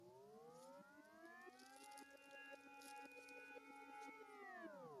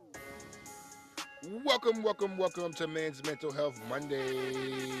Welcome to Men's Mental Health Monday.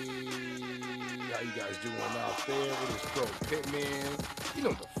 How you guys doing out there? It is Pro Pitman. You know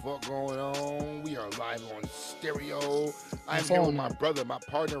what the fuck going on. We are live on stereo. My I'm here with phone my now. brother, my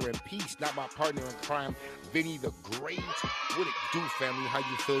partner in peace, not my partner in crime, Vinny the Great. What it do, family? How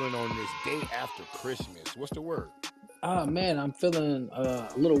you feeling on this day after Christmas? What's the word? Man, I'm feeling a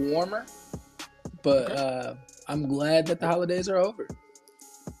little warmer, but Okay. I'm glad that the holidays are over.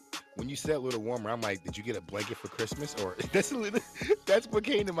 When you said a little warmer, I'm like, did you get a blanket for Christmas? Or that's what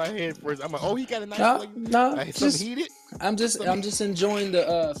came to my head first. I'm like, oh, he got a nice No, blanket, no, something just heated. I'm just Some I'm just enjoying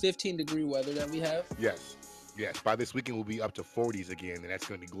the 15-degree weather that we have. Yes. Yes. By this weekend, we'll be up to 40s again, and that's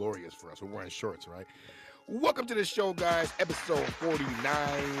going to be glorious for us. We're wearing shorts, right? Welcome to the show, guys. Episode 49,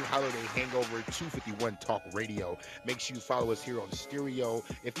 Holiday Hangover 251 Talk Radio. Make sure you follow us here on Stereo.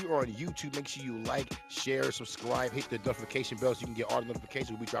 If you're on YouTube, make sure you like, share, subscribe, hit the notification bell so you can get all the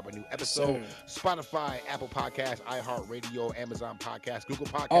notifications when we drop a new Yes, episode. sir. Spotify, Apple Podcasts, iHeartRadio, Amazon Podcasts, Google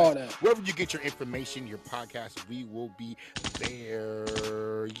All Podcasts. that. Wherever you get your information, your podcast, we will be there.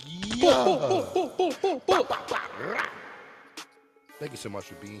 Boop, boop, Yeah. boop, boop, boop, boop, boop. Thank you so much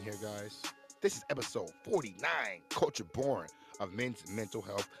for being here, guys. This is episode 49, Culture Born of Men's Mental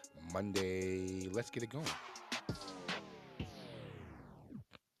Health Monday. Let's get it going.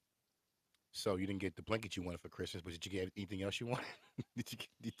 So you didn't get the blanket you wanted for Christmas, but did you get anything else you wanted?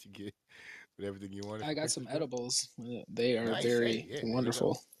 Did you get everything you wanted I for got some Christmas, bro? edibles. They are Nice. Hey, very yeah, there you go.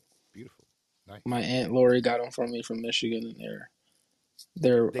 wonderful. Beautiful. Nice. My aunt Lori got them from me from Michigan, and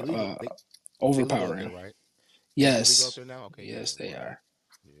they're They legal. They legal out there, overpowering. right? They legal out Yes, there now? Okay, yeah. yes, they Well, are.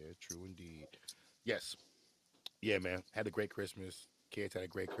 yeah, true indeed. Yes. Yeah, man. Had a great Christmas. Kids had a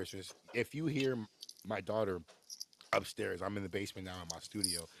great Christmas. If you hear my daughter upstairs. I'm in the basement now in my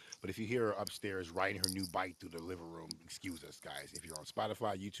studio. But if you hear her upstairs riding her new bike through the living room, excuse us, guys. If you're on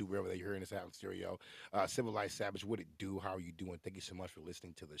Spotify, YouTube, wherever you're hearing this out in stereo, Civilized Savage, what it do? How are you doing? Thank you so much for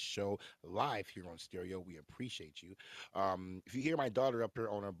listening to the show live here on stereo. We appreciate you. If you hear my daughter up here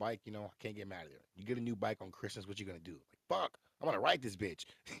on her bike, I can't get mad at her. You get a new bike on Christmas, what you gonna do? Like, fuck. I'm gonna ride this bitch.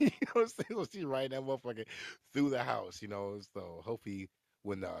 You know what I'm saying? She's riding that motherfucker through the house, So hopefully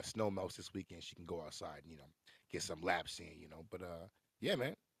when the snow melts this weekend, she can go outside, get some laps in. But yeah,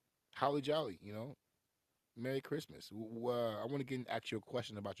 man, holly jolly. Merry Christmas. I want to get ask you a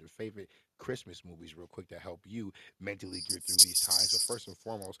question about your favorite Christmas movies real quick to help you mentally get through these times. So first and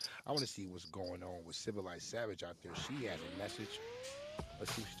foremost, I want to see what's going on with Civilized Savage out there. She has a message.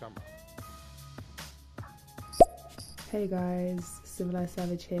 Let's see what she's talking about. Hey guys, Civilized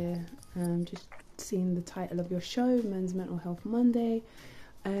Savage here. Just seeing the title of your show, Men's Mental Health Monday.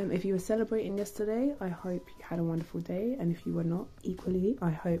 If you were celebrating yesterday, I hope you had a wonderful day. And if you were not, equally, I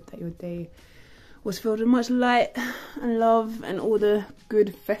hope that your day was filled with much light and love and all the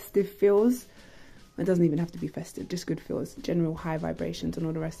good festive feels. It doesn't even have to be festive, just good feels, general high vibrations and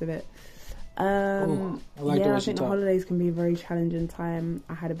all the rest of it. I like the way I she think the talk. holidays can be a very challenging time.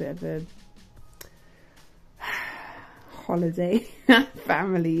 I had a bit of a holiday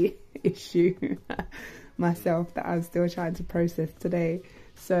family issue myself that I'm still trying to process today.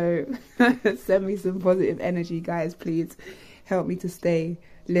 So send me some positive energy, guys. Please help me to stay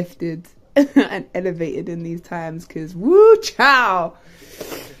lifted and elevated in these times, because woo chow,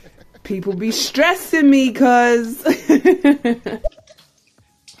 people be stressing me cause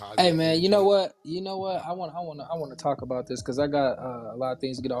Hey man, you know what? I want to talk about this because I got a lot of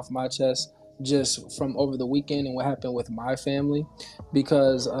things to get off my chest just from over the weekend and what happened with my family,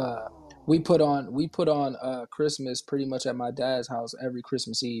 because we put on Christmas pretty much at my dad's house every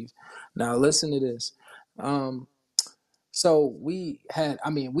Christmas Eve. Now listen to this. Um, so we had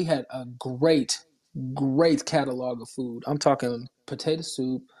a great catalog of food. I'm talking potato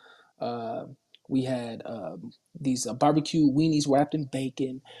soup. Uh, we had these barbecue weenies wrapped in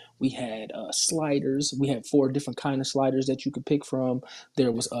bacon. We had sliders. We had four different kind of sliders that you could pick from. There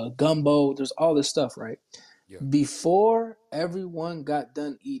Yeah, was gumbo. There's all this stuff, right? yeah. Before everyone got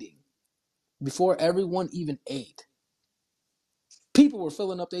done eating, before everyone even ate, people were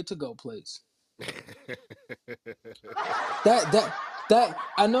filling up their to-go plates. That that that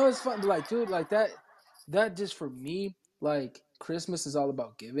I know it's fun, like dude, like that just for me, like Christmas is all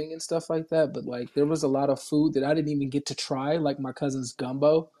about giving and stuff like that. But like there was a lot of food that I didn't even get to try, like my cousin's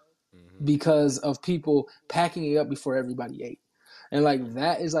gumbo, Hmm. because of people packing it up before everybody ate. And like Hmm.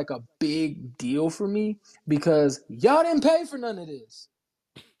 that is like a big deal for me because y'all didn't pay for none of this.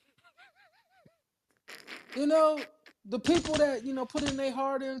 You know, the people that, put in their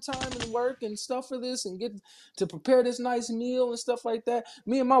hard earned time and work and stuff for this and get to prepare this nice meal and stuff like that.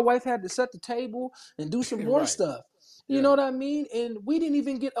 Me and my wife had to set the table and do some more Right. stuff. You Yeah. know what I mean? And we didn't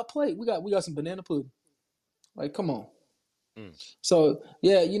even get a plate. We got some banana pudding. Like, come on. Mm. So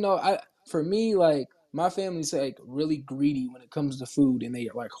yeah, I for me, like my family's like really greedy when it comes to food, and they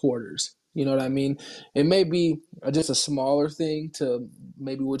are like hoarders. You know what I mean? It may be just a smaller thing to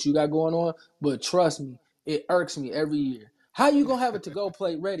maybe what you got going on, but trust me, it irks me every year. How you gonna have a to-go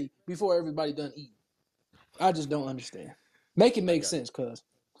plate ready before everybody done eating? I just don't understand. Make it I make got sense, cuz.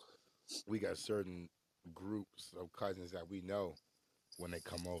 we got certain groups of cousins that we know when they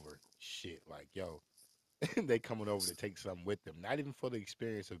come over. Shit, like yo, they coming over to take something with them. Not even for the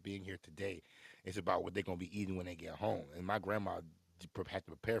experience of being here today. It's about what they're gonna be eating when they get home. And my grandma had to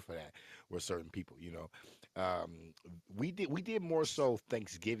prepare for that with certain people. We did more so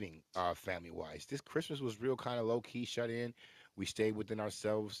Thanksgiving, family wise. This Christmas was real kind of low key, shut in. We stayed within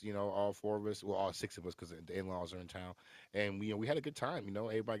ourselves, all four of us, well, all six of us, because the in-laws are in town, and we had a good time.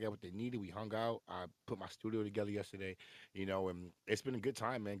 Everybody got what they needed. We hung out. I put my studio together yesterday, and it's been a good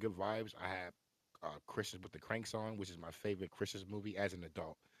time, man. Good vibes. I had Christmas with the Cranks on, which is my favorite Christmas movie as an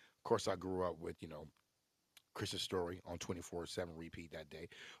adult. Of course, I grew up with Christmas Story on 24/7 repeat that day.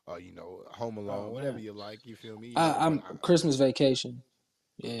 Home Oh Alone, whatever man. you like, you feel me? But I'm Christmas Vacation.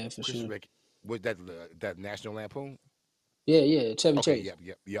 Yeah, for Christmas sure. Vac was that National Lampoon? Yeah, yeah, Chevy Okay, Chase. yep,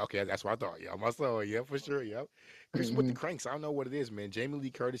 yep, yeah. Okay, that's what I thought. Yeah, my soul, yeah, for sure, yep. Christmas with the Hmm. Cranks. I don't know what it is, man. Jamie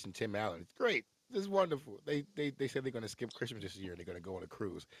Lee Curtis and Tim Allen. It's great. It's wonderful. They said they're gonna skip Christmas this year. They're gonna go on a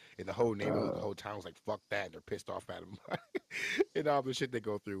cruise, and the whole neighborhood, the Uh, whole town's like, "Fuck that!" And they're pissed off at them, and all the shit they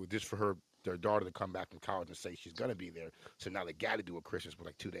go through just for their daughter to come back from college and say she's gonna be there. So now they got to do a Christmas for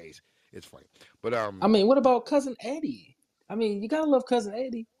like 2 days. It's funny, but I mean, what about Cousin Eddie? I mean, you gotta love Cousin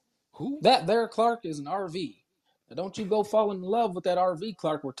Eddie. who? That there Clark is an RV. Now, don't you go fall in love with that RV,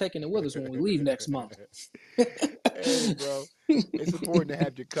 Clark. We're taking it with us when we leave next month. Hey, bro, it's important to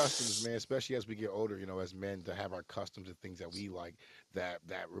have your customs, man, especially as we get older, as men, to have our customs and things that we like that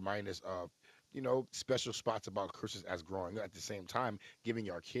remind us of, special spots about Christmas as growing up. At the same time,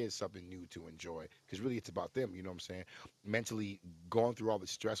 giving our kids something new to enjoy, because really it's about them, you know what I'm saying? Mentally going through all the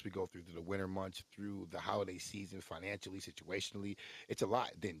stress we go through the winter months, through the holiday season, financially, situationally, it's a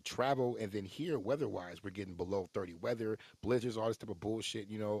lot. Then travel, and then here, weather-wise, we're getting below 30 weather, blizzards, all this type of bullshit.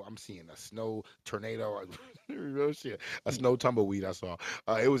 I'm seeing a snow tornado, real shit, a snow tumbleweed I saw.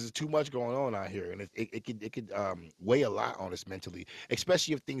 It was too much going on out here, and it could weigh a lot on us mentally,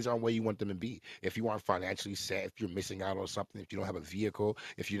 especially if things aren't where you want them to be. If you aren't financially set, if you're missing out on something, if you don't have a vehicle,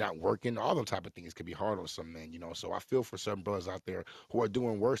 if you're not working, all them type of things could be hard on some men. So I feel for some brothers out there who are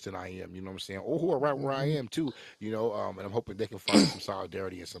doing worse than I am. You know what I'm saying, or who are right where I Hmm. am too. And I'm hoping they can find some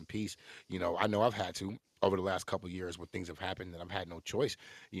solidarity and some peace. I know I've had to over the last couple of years where things have happened and I've had no choice.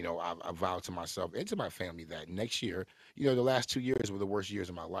 I've vowed to myself and to my family that next year, the last 2 years were the worst years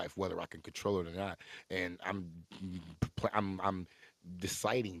of my life, whether I can control it or not. And I'm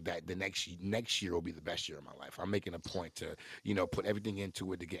deciding that the next year will be the best year of my life. I'm making a point to, put everything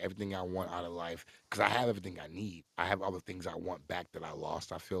into it to get everything I want out of life, because I have everything I need. I have all the things I want back that I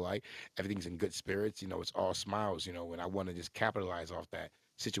lost. I feel like everything's in good spirits. It's all smiles. And I want to just capitalize off that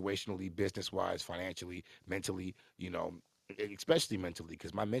situationally, business wise, financially, mentally. Especially mentally,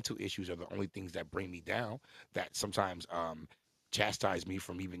 because my mental issues are the only things that bring me down. That sometimes chastise me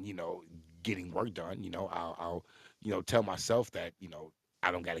from even getting work done. I'll tell myself that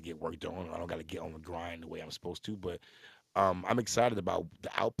I don't got to get work done, or I don't got to get on the grind the way I'm supposed to. But I'm excited about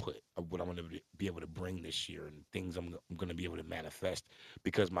the output of what I'm going to be able to bring this year, and things I'm going to be able to manifest,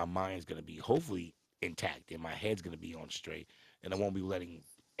 because my mind's going to be hopefully intact and my head's going to be on straight, and I won't be letting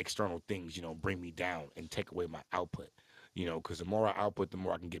external things bring me down and take away my output. Because the more I output, the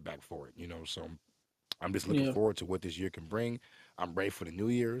more I can get back for it. So I'm just looking Yeah, forward to what this year can bring. I'm ready for the New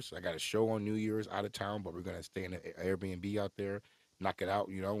Year's. I got a show on New Year's out of town, but we're gonna stay in an Airbnb out there, knock it out,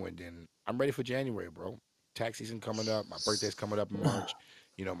 and then I'm ready for January, bro. Tax season coming up. My birthday's coming up in March.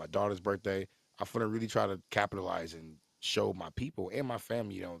 My daughter's birthday. I'm gonna really try to capitalize and show my people and my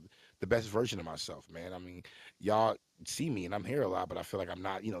family, the best version of myself, man. I mean, y'all see me and I'm here a lot, but I feel like I'm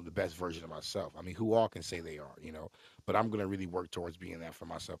not, the best version of myself. I mean, who all can say they are? But I'm gonna really work towards being that for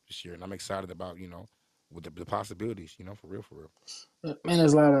myself this year, and I'm excited about, with the possibilities, for real, for real. man,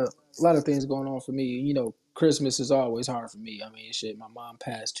 there's a lot of things going on for me. Christmas is always hard for me. I mean, shit, my mom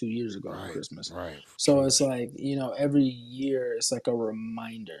passed 2 years ago on Right, Christmas, right, so true. it's like every year it's like a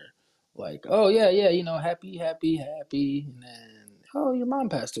reminder, like, oh yeah, yeah, happy, happy, happy, and then oh, your mom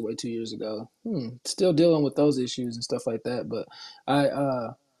passed away 2 years ago. Still dealing with those issues and stuff like that, but I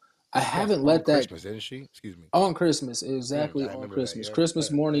She passed haven't on let that Christmas, didn't she? Excuse me. on Christmas, exactly I on remember that. Christmas. Yep.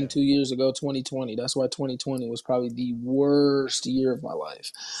 Christmas morning Damn. 2 years ago, 2020. That's why 2020 was probably the worst year of my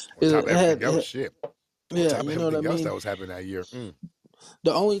life. On top It of everything had, else, it shit. On Yeah, top you of know what I everything else mean. that was happening that year.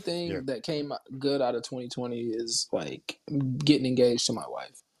 The only Yeah. thing that came good out of 2020 is like getting engaged to my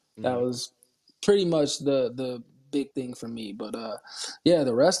wife. That Mm-hmm. was pretty much the big thing for me. But yeah,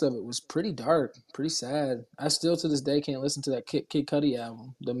 the rest of it was pretty dark, pretty sad. I still to this day can't listen to that Kid Cudi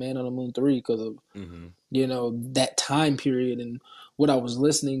album, The Man on the Moon 3, because of Mm-hmm. that time period and what I was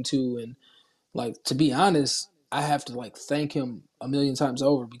listening to. And like, to be honest, I have to like thank him a million times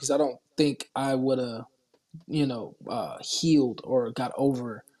over, because I don't think I would have healed or got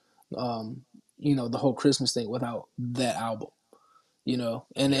over, um, the whole Christmas thing without that album.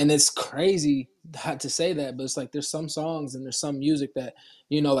 And Yeah. it's crazy to say that, but it's like there's some songs and there's some music that,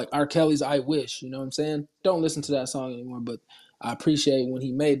 like R. Kelly's "I Wish." You know what I'm saying? Don't listen to Mm-hmm. that song anymore, but I appreciate when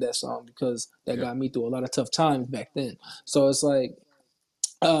he made that song, because that Yep. got me through a lot of tough times back then. So it's like,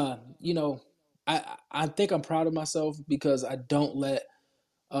 uh, you know, I think I'm proud of myself because I don't let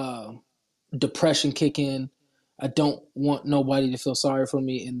uh, depression kick in. I don't want nobody to feel sorry for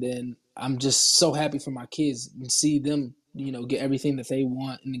me, and then I'm just so happy for my kids and see them, get everything that they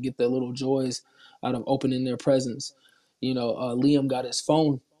want and to get their little joys out of opening their presents. Liam got his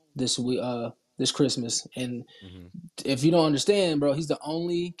phone this week, this Christmas, and Mm-hmm. if you don't understand, bro, he's the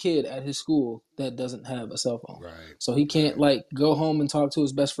only kid at his school that doesn't have a cell phone. Right. So he can't Right. like go home and talk to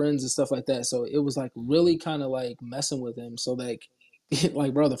his best friends and stuff like that. So it was like Mm-hmm. really kind of like messing with him. So like,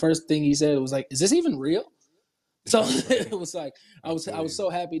 like, bro, the first thing he said was like, "Is this even real?" So it Right. was like I I feel was you. so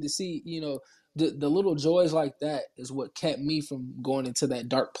happy to see, the little joys like that is what kept me from going into that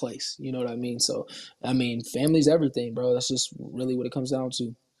dark place. You know what I mean? So I mean, family's everything, bro. That's just really what it comes down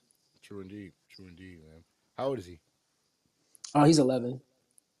to. True indeed. True indeed, man. How old is he? Oh, he's 11.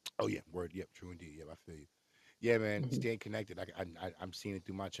 Oh yeah, word. Yep. True indeed. Yep. I feel you. Yeah, man. Hmm. Staying connected. I'm seeing it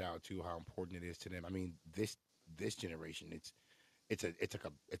through my child too. How important it is to them. I mean, this generation. It's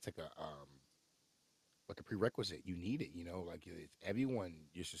like a prerequisite. You need it, like it's everyone.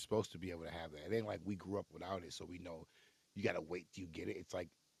 You're supposed to be able to have that. It ain't like we grew up without it, so we know you got to wait till you get it. It's like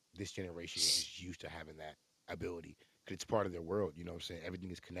this generation is just used to having that ability because it's part of their world. You know what I'm saying?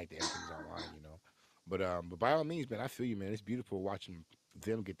 Everything is connected, everything's online. But by all means, man, I feel you, man. It's beautiful watching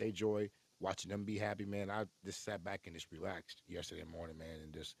them get their joy, watching them be happy, man. I just sat back and just relaxed yesterday morning, man,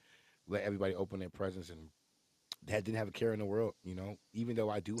 and just let everybody open their presents and that didn't have a care in the world, even though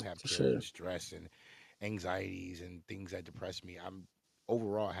I do have For cares sure. and stress and anxieties and things that depress me. I'm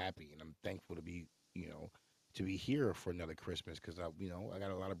overall happy and I'm thankful you know, to be here for another Christmas because I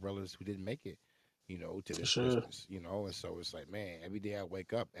got a lot of brothers who didn't make it, to For this sure. Christmas, and so it's like, man, every day I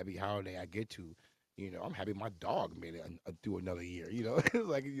wake up, every holiday I get to, I'm happy my dog made it through another year, it's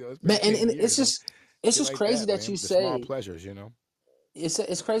like, it's Man, been and, 10 and years, it's shit just like crazy that, that you man. The small say pleasures.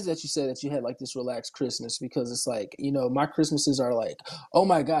 it's crazy that you said that you had like this relaxed Christmas, because it's like, my Christmases are like, oh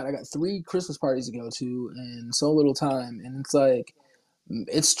my god, I got 3 Christmas parties to go to and so little time, and it's like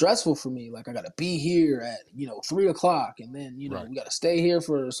it's stressful for me. Like, I gotta be here at 3 o'clock, and then Right, we gotta stay here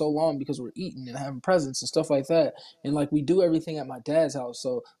for so long because we're eating and having presents and stuff like that. And like, we do everything at my dad's house.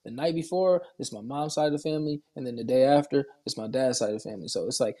 So the night before it's my mom's side of the family, and then the day after it's my dad's side of the family. So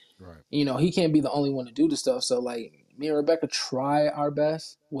it's like, right, he can't be the only one to do the stuff. So like, me and Rebecca try our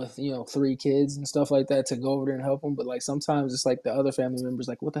best with 3 kids and stuff like that to go over there and help them. But like, sometimes it's like the other family members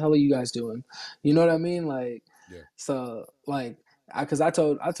like, what the hell are you guys doing? You know what I mean? Like, yeah, so like, because I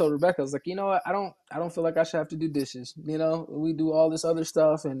told Rebecca, I was like, you know what, I don't feel like I should have to do dishes. We do all this other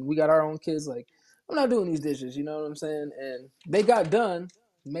stuff and we got our own kids. Like, I'm not doing these dishes. You know what I'm saying? And they got done.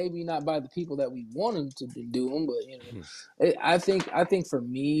 Maybe not by the people that we want them to do them, but I think for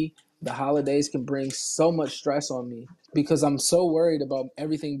me, the holidays can bring so much stress on me because I'm so worried about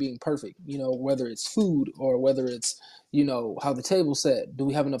everything being perfect. Whether it's food or whether it's how the table's set. Do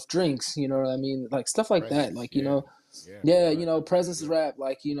we have enough drinks? You know what I mean? Like, stuff like that. presence, Like, yeah, yeah, yeah, no, I feel you, presents is yep. wrapped.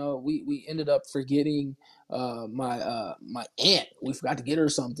 Like, we ended up forgetting my aunt. We forgot to get her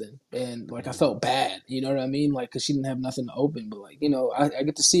something, and like, I Hmm. felt bad. You know what I mean? Like, because she didn't have nothing to open. But like, I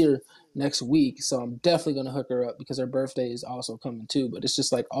get to see her next week, so I'm definitely gonna hook her up because her birthday is also coming too. But it's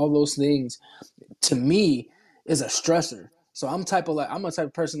just like all those things to me is a stressor. So I'm a type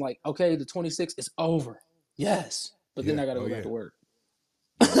of person like, okay, the 26th is over, yes, but then Yeah, I got to oh go back yeah, to work.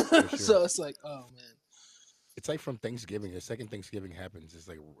 yeah, for sure. So it's like, oh man, It's like from Thanksgiving. The second Thanksgiving happens, it's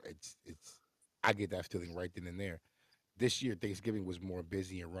like it's. I get that feeling right then and there. This year, Thanksgiving was more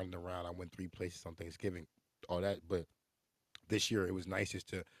busy and running around. I went 3 places on Thanksgiving, all that. But this year, it was nice just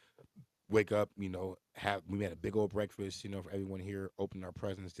to wake up. Have we had a big old breakfast. For everyone here, opened our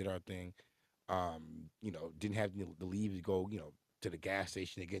presents, did our thing. Didn't have to leave to go, to the gas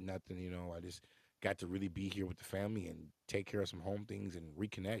station to get nothing. I just got to really be here with the family and take care of some home things and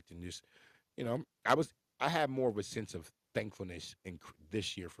reconnect and just You know, I had more of a sense of thankfulness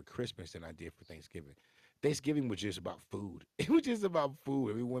this year for Christmas than I did for Thanksgiving. Thanksgiving was just about food. It was just about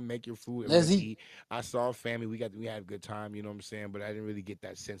food. Everyone make your food. Let's Everyone eat. eat. I saw family. We had a good time. You know what I'm saying? But I didn't really get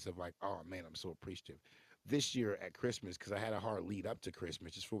that sense of like, oh man, I'm so appreciative. This year at Christmas, because I had a hard lead up to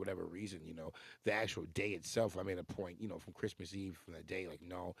Christmas, just for whatever reason, the actual day itself, I made a point, from Christmas Eve, from the day, like,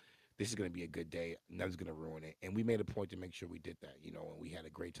 no, this is going to be a good day. Nothing's going to ruin it. And we made a point to make sure we did that, and we had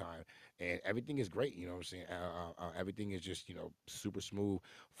a great time. And everything is great, you know what I'm saying? Everything is just, super smooth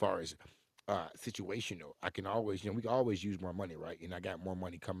far as situational. I can always, we can always use more money, right? And I got more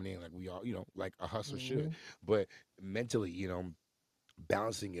money coming in, like we all, like a hustler should. Hmm. But mentally,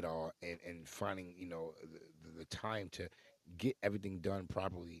 balancing it all and finding the time to get everything done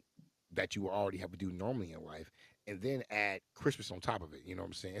properly that you already have to do normally in life, and then add Christmas on top of it. You know what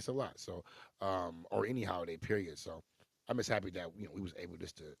I'm saying? It's a lot. So or any holiday period. So I'm just happy that we was able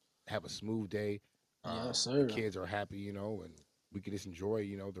just to have a smooth day. Yes, The sir. kids are happy, and we can just enjoy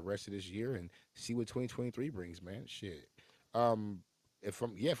the rest of this year and see what 2023 brings, man. Shit. um if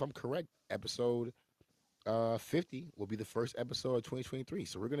I'm correct, episode 50 will be the first episode of 2023.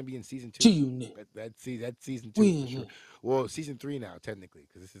 So we're going to be in season 2. G-Unit. That's season 2 We for in sure. here. Well, season 3 now technically,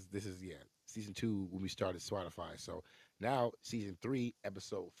 because this is yeah, season 2 when we started Spotify. So now season 3,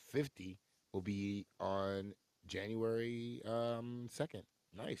 episode 50 will be on January 2nd.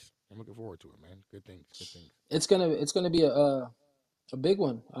 Nice. I'm looking forward to it, man. Good things. Good things. It's gonna be a big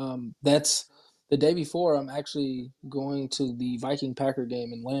one. That's the day before. I'm actually going to the Viking Packer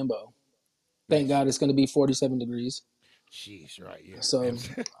game in Lambeau. Thank Nice. God it's gonna be 47 degrees. Jeez, right? Yeah. So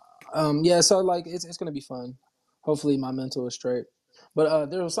yeah, so like it's gonna be fun. Hopefully my mental is straight. But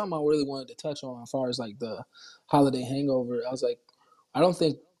there was something I really wanted to touch on as far as like the holiday hangover. I was like, I don't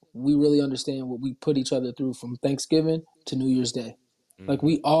think we really understand what we put each other through from Thanksgiving to New Year's Day. Like Mm-hmm.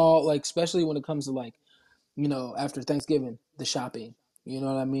 we all like, especially when it comes to like after Thanksgiving, the shopping. You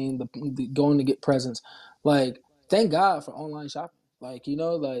know what I mean? The going to get presents. Like, thank God for online shopping. Like,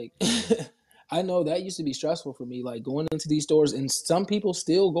 like Mm-hmm. I know that used to be stressful for me, like going into these stores, and some people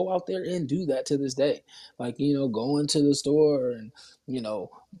still go out there and do that to this day. Like, going to the store and you know,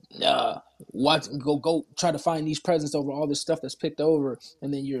 watch go try to find these presents over all this stuff that's picked over,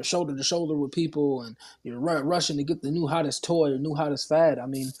 and then you're shoulder to shoulder with people, and you're rushing to get the new hottest toy or new hottest fad. I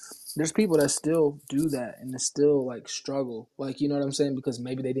mean, there's people that still do that and they still like struggle, like you know what I'm saying, because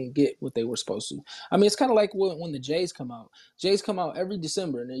maybe they didn't get what they were supposed to. I mean, it's kind of like when the Jays come out. Jays come out every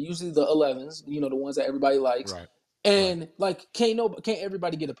December, and they're usually the 11s, the ones that everybody likes, Right. Right. and like can't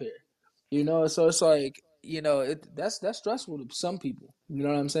everybody get a pair, So it's like that's stressful to some people. You know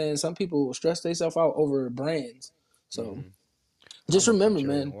what I'm saying? Some people stress themselves out over brands. So Mm-hmm. I just want them remember,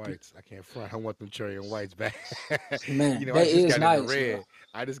 cherry and man, whites. I can't front. I want them cherry and whites back. man, I that just is got in the nice, bro. red.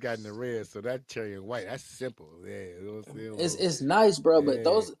 I just got in the red, so that cherry and white, that's simple. Yeah, you know what I'm saying? A It's little, it's nice, bro. But yeah.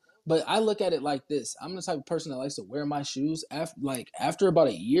 I look at it like this. I'm the type of person that likes to wear my shoes after about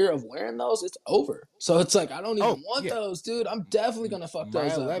a year of wearing those, it's over. So it's like I don't Oh, even want yeah. those, dude. I'm definitely gonna fuck My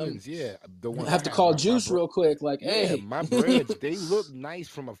those up. 11s, yeah, the I ones I have to have, call Juice real quick. Like, yeah, hey, my breads, they look nice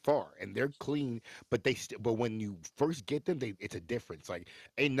from afar and they're clean, but but when you first get them, it's a difference. Like,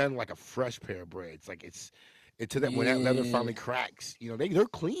 ain't nothing like a fresh pair of breads. Like it's to that when that leather finally yeah, cracks, they're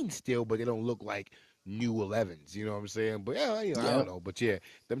clean still, but they don't look like new 11s. You know what I'm saying? But yeah, I don't yep, know. But yeah,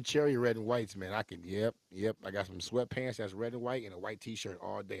 them cherry red and whites, man, I can. Yep, yep. I got some sweatpants that's red and white and a white T-shirt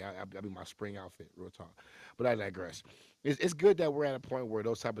all day. That'll be my spring outfit, real talk. But I digress. It's good that we're at a point where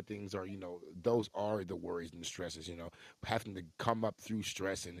those type of things are, those are the worries and the stresses, having to come up through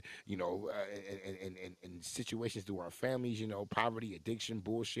stress and, and situations through our families, poverty, addiction,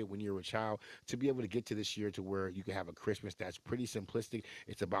 bullshit when you're a child, to be able to get to this year to where you can have a Christmas that's pretty simplistic.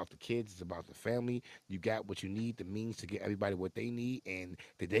 It's about the kids, it's about the family. You got what you need, the means to get everybody what they need, and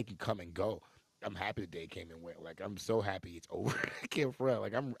that they can come and go. I'm happy the day came and went. Like I'm so happy it's over. I can't front.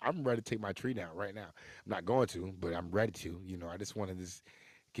 Like I'm ready to take my tree down right now. I'm not going to, but I'm ready to. I just want to just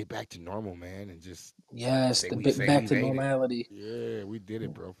get back to normal, man, and just yes, say the we bit say back we to made it. normality. Yeah, we did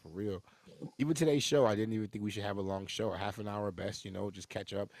it, bro, for real. Even today's show, I didn't even think we should have a long show, a half an hour best. Just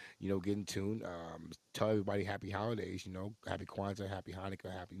catch up. Get in tune. Tell everybody happy holidays. Happy Kwanzaa, happy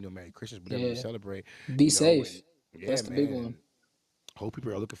Hanukkah, happy Merry Christmas, whatever you Yeah, celebrate. be And safe. yeah, That's the big man, one. and hope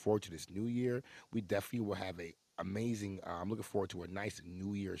people are looking forward to this new year. We definitely will have a amazing. I'm looking forward to a nice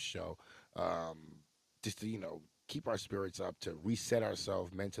New Year's show. Um, just to keep our spirits up, to reset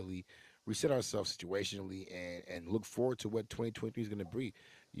ourselves mentally, reset ourselves situationally, and look forward to what 2023 is going to bring.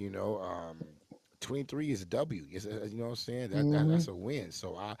 You know, um, 23 is a W. You know what I'm saying? Hmm. That's a win.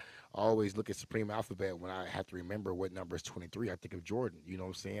 So I always look at Supreme Alphabet when I have to remember what number is 23. I think of Jordan. You know what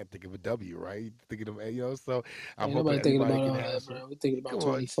I'm saying? I think of a W, right? Thinking of So I'm Ain't hoping nobody thinking everybody about can all have that, some. bro. We thinking about Come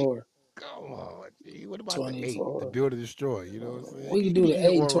on, G. 24. Come on, G. What about the eight? The 24. build or destroy. You know what I'm saying? We You can can do do the either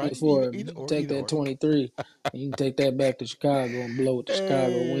 8 and or, right? Either, 24. either You can or, take either that or. 23 and you can take that back to Chicago and blow it to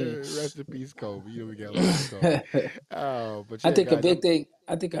Chicago win. Hey, rest in peace, Kobe. You know we gotta love you, Kobe. Oh, but I yeah, think a guys, big I'm thing.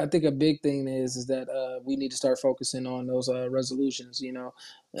 I think a big thing is that we need to start focusing on those resolutions. You know,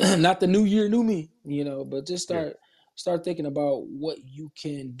 not the new year, new me. You know, but just yeah, start thinking about what you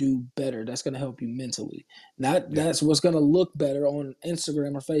can do better. That's going to help you mentally. Not yeah, that's what's going to look better on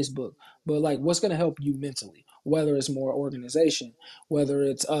Instagram or Facebook, but like what's going to help you mentally. Whether it's more organization, whether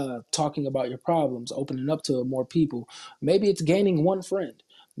it's talking about your problems, opening up to more people. Maybe it's gaining one friend.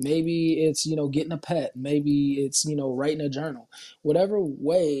 Maybe it's, getting a pet. Maybe it's, writing a journal. Whatever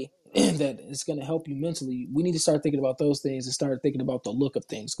way that it's going to help you mentally, we need to start thinking about those things and start thinking about the look of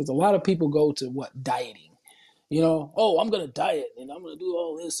things. Because a lot of people go to what? Dieting. Oh, I'm going to diet and I'm going to do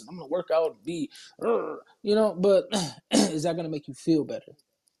all this and I'm going to work out and be, but is that going to make you feel better?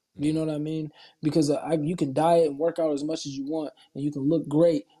 You know hmm what I mean? Because you can diet and work out as much as you want, and you can look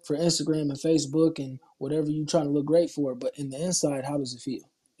great for Instagram and Facebook and whatever you're trying to look great for. But in the inside, how does it feel?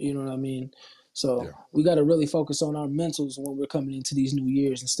 You know what I mean? So yeah. we got to really focus on our mentals when we're coming into these new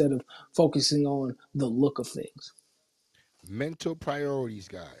years instead of focusing on the look of things. Mental priorities,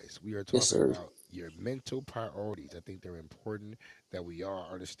 guys. We are Yes, talking sir. about your mental priorities. I think they're important that we all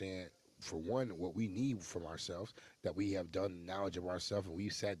understand. For one, what we need from ourselves, that we have done knowledge of ourselves, and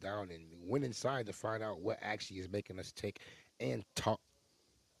we've sat down and went inside to find out what actually is making us tick and talk.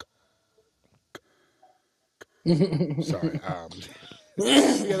 Sorry.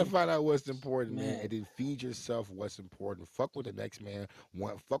 We gotta find out what's important, man, Man, and then feed yourself what's important. Fuck what the next man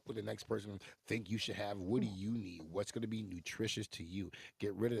want. Fuck what the next person think you should have. What do you need? What's gonna be nutritious to you?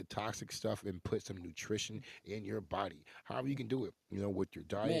 Get rid of the toxic stuff and put some nutrition in your body. However you can do it, with your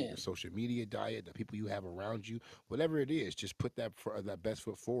diet, your man, social media diet, the people you have around you, whatever it is, just put that best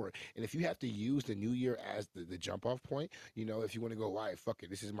foot forward. And if you have to use the new year as the jump off point, if you want to go, all right, fuck it,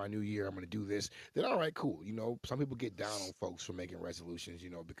 this is my new year, I'm gonna do this, then all right, cool. Some people get down on folks for making resolutions,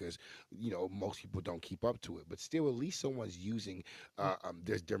 because most people don't keep up to it. But still, at least someone's using,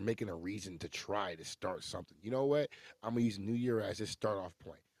 they're making a reason to try to start something. You know what? I'm gonna use New Year as a start off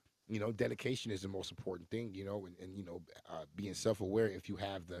point. Dedication is the most important thing. And being self aware if you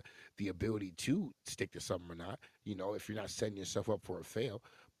have the ability to stick to something or not. If you're not setting yourself up for a fail.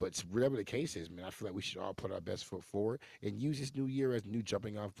 But whatever the case is, man, I feel like we should all put our best foot forward and use this new year as a new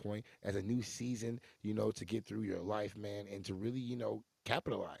jumping off point, as a new season, to get through your life, man, and to really,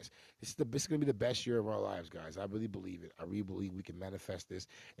 capitalize. This is gonna be the best year of our lives, guys. I really believe it. I really believe we can manifest this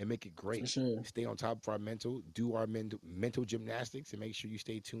and make it for great. sure. Stay on top of our mental, do our mental gymnastics, and make sure you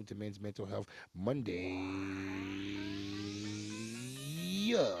stay tuned to Men's Mental Health Monday.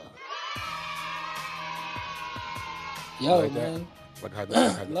 Yeah. You Yo, like that? man. Like how that?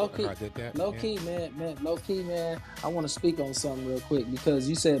 Like how, low like how key, I did that? low Yeah. key, man, low key, man. I want to speak on something real quick because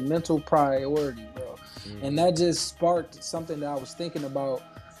you said mental priority, bro, and Mm-hmm. that just sparked something that I was thinking about.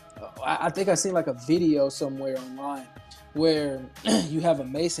 I think I seen like a video somewhere online where you have a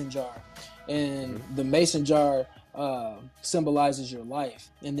mason jar, and Mm-hmm. the mason jar symbolizes your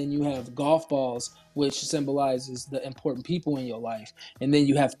life, and then you Mm-hmm. have golf balls, which symbolizes the important people in your life, and then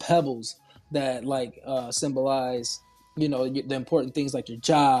you have pebbles that like symbolize the important things like your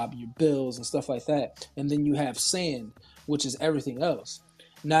job, your bills, and stuff like that, and then you have sand, which is everything else.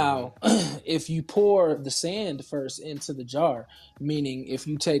 Mm-hmm. Now, if you pour the sand first into the jar, meaning if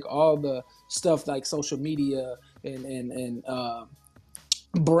you take all the stuff like social media and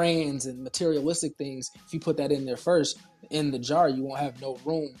brands and materialistic things, if you put that in there first in the jar, you won't have no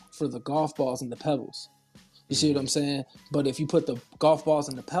room for the golf balls and the pebbles. You see what Mm-hmm. I'm saying? But if you put the golf balls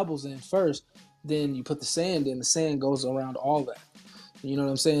and the pebbles in first, then you put the sand in. The sand goes around all that. You know what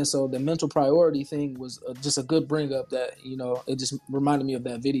I'm saying? So the mental priority thing was just a good bring up that it just reminded me of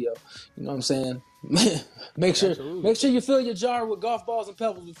that video. You know what I'm saying? make sure Absolutely. make sure you fill your jar with golf balls and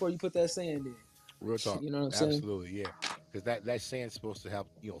pebbles before you put that sand in. Real talk. You know what I'm saying? Absolutely, yeah. Because that sand's supposed to help,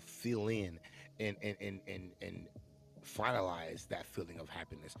 fill in and finalize that feeling of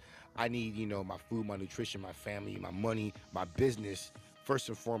happiness. I need, my food, my nutrition, my family, my money, my business, first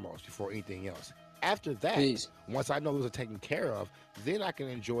and foremost, before anything else. After that, Peace. once I know those are taken care of, then I can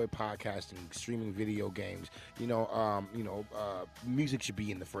enjoy podcasting, streaming video games. Music should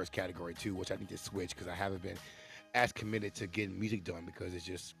be in the first category too, which I need to switch because I haven't been as committed to getting music done because it's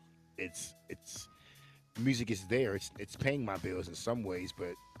just it's music is there. It's paying my bills in some ways,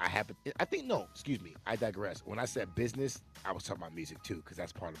 but I haven't. I think no. Excuse me. I digress. When I said business, I was talking about music too, because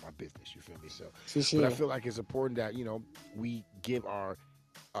that's part of my business. You feel me? So, For but I sure. feel like it's important that we give our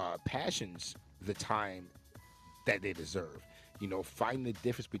passions the time that they deserve. Find the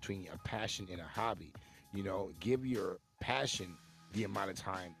difference between a passion and a hobby. Give your passion the amount of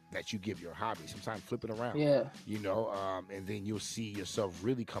time that you give your hobby. Sometimes flip it around. Yeah. And then you'll see yourself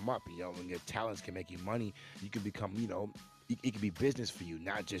really come up. When your talents can make you money, you can become, it can be business for you,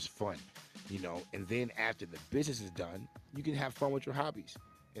 not just fun. And then after the business is done, you can have fun with your hobbies.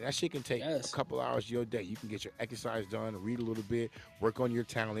 And that shit can take a Yes. couple hours of your day. You can get your exercise done, read a little bit, work on your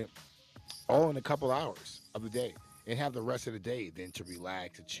talent, all in a couple hours of the day, and have the rest of the day then to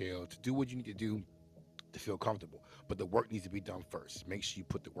relax, to chill, to do what you need to do to feel comfortable. But the work needs to be done first. Make sure you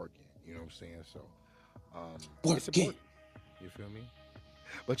put the work in. You know what I'm saying? So it's Working. important. You feel me?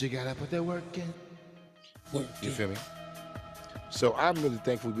 But you gotta put the work in. You Working. feel me? So I'm really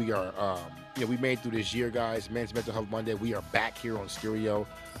thankful we are, we made it through this year, guys. Men's Mental Health Monday. We are back here on Stereo,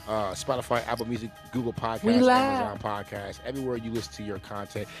 Spotify, Apple Music, Google We Podcasts, live. Amazon Podcasts, everywhere you listen to your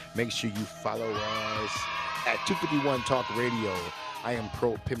content. Make sure you follow us at 251 Talk Radio. I am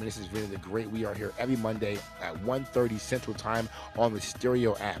Pro Pittman. This is Vinny the Great. We are here every Monday at 1:30 Central Time on the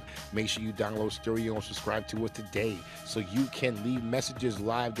Stereo app. Make sure you download Stereo and subscribe to us today so you can leave messages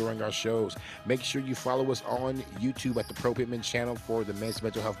live during our shows. Make sure you follow us on YouTube at the Pro Pittman channel for the Men's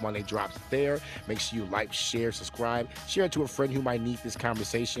Mental Health Monday drops there. Make sure you like, share, subscribe, share it to a friend who might need this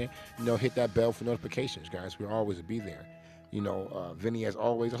conversation. Hit that bell for notifications, guys. We'll always be there. Vinny, as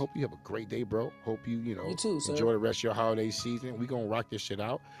always, I hope you have a great day, bro. Hope you, You too, sir. enjoy the rest of your holiday season. We're going to rock this shit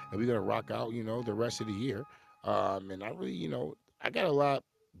out, and we're going to rock out, the rest of the year. And I really, I got a lot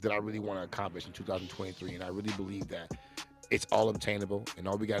that I really want to accomplish in 2023, and I really believe that it's all obtainable, and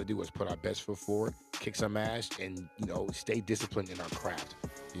all we got to do is put our best foot forward, kick some ass, and stay disciplined in our craft.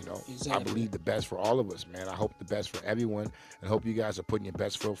 I Exactly. believe the best for all of us, man. I hope the best for everyone, and hope you guys are putting your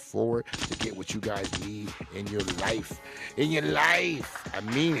best foot forward to get what you guys need in your life. In your life, I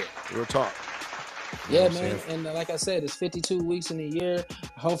mean it. Real talk. You know Yeah, what I'm man. saying? And like I said, it's 52 weeks in a year.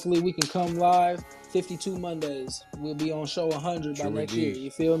 Hopefully, we can come live 52 Mondays. We'll be on show 100 by True next year. indeed.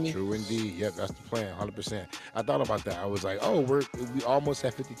 You feel me? True indeed. Yep, that's the plan. 100%. I thought about that. I was like, oh, we almost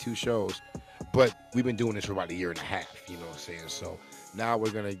have 52 shows, but we've been doing this for about a year and a half. You know what I'm saying? So now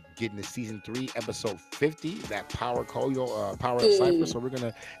we're gonna get into season 3, episode 50, that power up cipher. Hey. So we're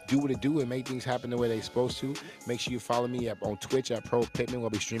gonna do what it do and make things happen the way they're supposed to. Make sure you follow me on Twitch at Pro Pittman. We'll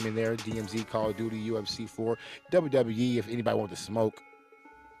be streaming there. DMZ, Call of Duty, UFC 4, WWE. If anybody wants to smoke,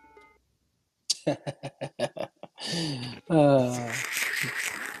 uh,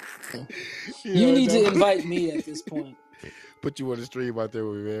 you you need to know. invite me at this point. Put you on the stream out there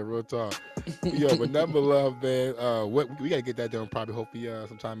with me, man. Real talk. Yo, but number love, man. What we gotta get that done probably hopefully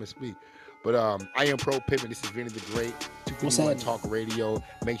sometime this week. But I am Pro Pittman. This is Vinny the Great. What's 251 happening? Talk Radio.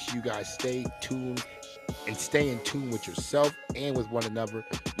 Make sure you guys stay tuned and stay in tune with yourself and with one another.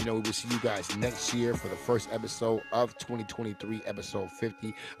 We will see you guys next year for the first episode of 2023, episode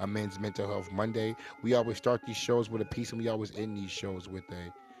 50, a Men's Mental Health Monday. We always start these shows with a piece, and we always end these shows with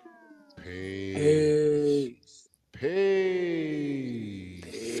a peace. Peace. Peace.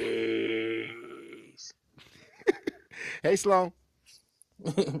 Peace. Hey, Sloan.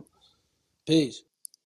 Peace.